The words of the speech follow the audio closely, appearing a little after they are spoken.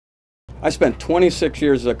I spent 26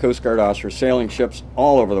 years as a Coast Guard officer sailing ships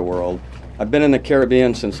all over the world. I've been in the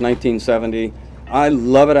Caribbean since 1970. I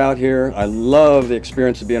love it out here. I love the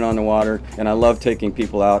experience of being on the water, and I love taking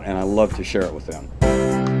people out, and I love to share it with them.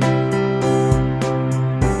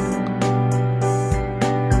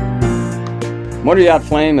 Motor Yacht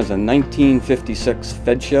Flame is a 1956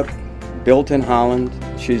 Fed ship built in Holland.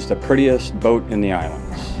 She's the prettiest boat in the islands.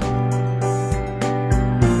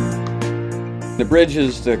 The bridge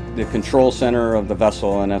is the control center of the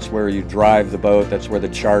vessel, and that's where you drive the boat, that's where the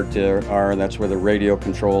charts are, that's where the radio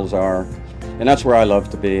controls are, and that's where I love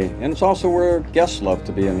to be. And it's also where guests love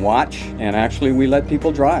to be and watch, and actually we let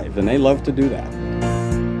people drive, and they love to do that.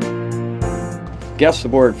 Guests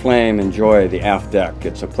aboard Flame enjoy the aft deck.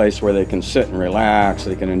 It's a place where they can sit and relax,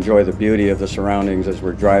 they can enjoy the beauty of the surroundings as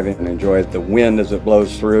we're driving, and enjoy the wind as it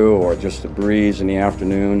blows through, or just the breeze in the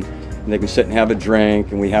afternoon. And they can sit and have a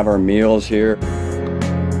drink, and we have our meals here.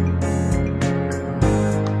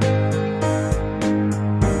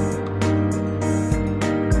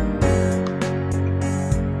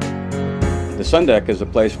 The sun deck is a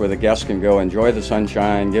place where the guests can go enjoy the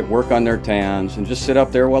sunshine, get work on their tans, and just sit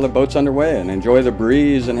up there while the boat's underway and enjoy the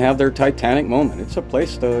breeze and have their Titanic moment. It's a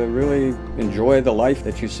place to really enjoy the life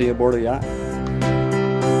that you see aboard a yacht.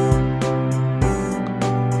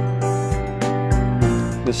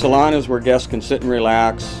 The salon is where guests can sit and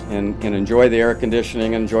relax and enjoy the air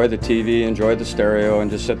conditioning, enjoy the TV, enjoy the stereo, and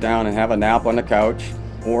just sit down and have a nap on the couch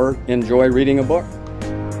or enjoy reading a book.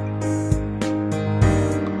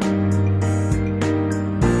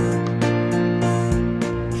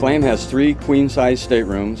 Flame has 3 queen-size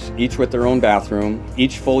staterooms, each with their own bathroom,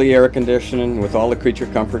 each fully air-conditioned with all the creature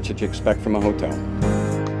comforts that you expect from a hotel.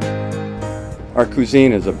 Our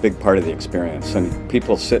cuisine is a big part of the experience. I mean,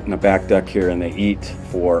 people sit in the back deck here and they eat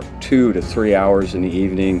for 2 to 3 hours in the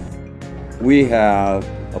evening. We have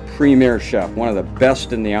a premier chef, one of the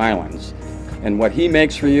best in the islands, and what he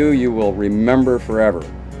makes for you, you will remember forever,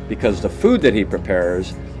 because the food that he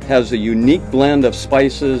prepares has a unique blend of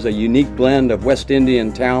spices, a unique blend of West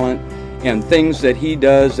Indian talent, and things that he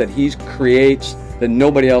does, that he creates, that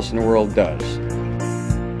nobody else in the world does.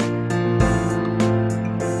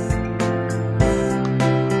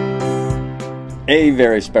 A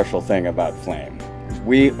very special thing about Flame is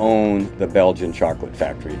we own the Belgian chocolate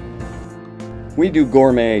factory. We do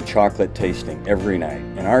gourmet chocolate tasting every night,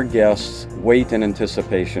 and our guests wait in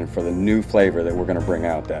anticipation for the new flavor that we're going to bring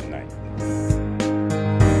out that night.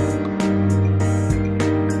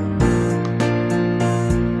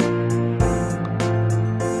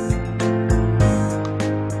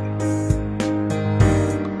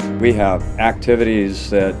 We have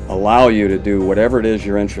activities that allow you to do whatever it is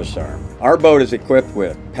your interests are. Our boat is equipped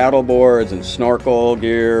with paddle boards and snorkel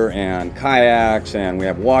gear and kayaks, and we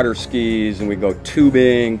have water skis, and we go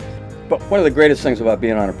tubing. But one of the greatest things about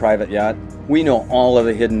being on a private yacht, we know all of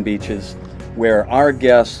the hidden beaches where our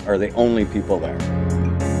guests are the only people there.